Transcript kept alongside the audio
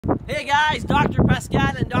Hey guys, Dr.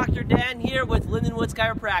 Pascal and Dr. Dan here with Lindenwood's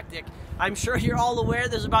Chiropractic. I'm sure you're all aware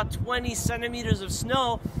there's about 20 centimeters of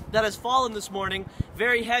snow that has fallen this morning,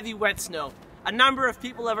 very heavy wet snow. A number of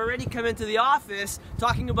people have already come into the office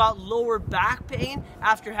talking about lower back pain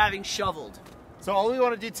after having shoveled. So all we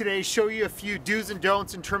want to do today is show you a few do's and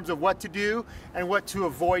don'ts in terms of what to do and what to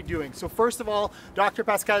avoid doing. So first of all, Dr.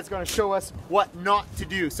 Pascal is going to show us what not to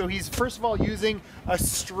do. So he's first of all using a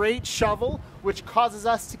straight shovel, which causes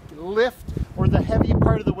us to lift or the heavy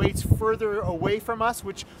part of the weights further away from us,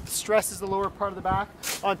 which stresses the lower part of the back.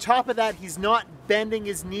 On top of that, he's not bending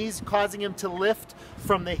his knees, causing him to lift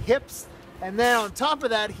from the hips. And then on top of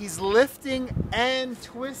that, he's lifting and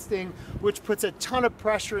twisting, which puts a ton of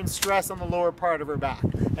pressure and stress on the lower part of her back,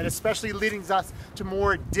 and especially leading us to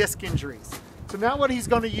more disc injuries. So now what he's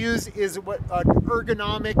going to use is an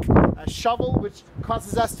ergonomic shovel, which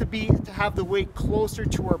causes us to have the weight closer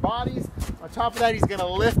to our bodies. On top of that, he's going to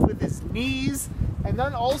lift with his knees, and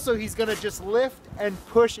then also he's going to just lift and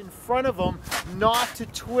push in front of him, not to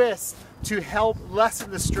twist, to help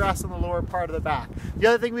lessen the stress on the lower part of the back. The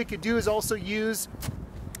other thing we could do is also use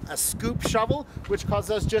a scoop shovel, which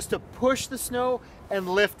causes us just to push the snow and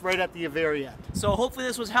lift right at the very end. So hopefully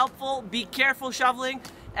this was helpful. Be careful shoveling,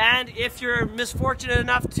 and if you're misfortunate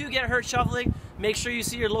enough to get hurt shoveling, make sure you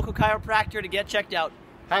see your local chiropractor to get checked out.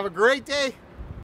 Have a great day.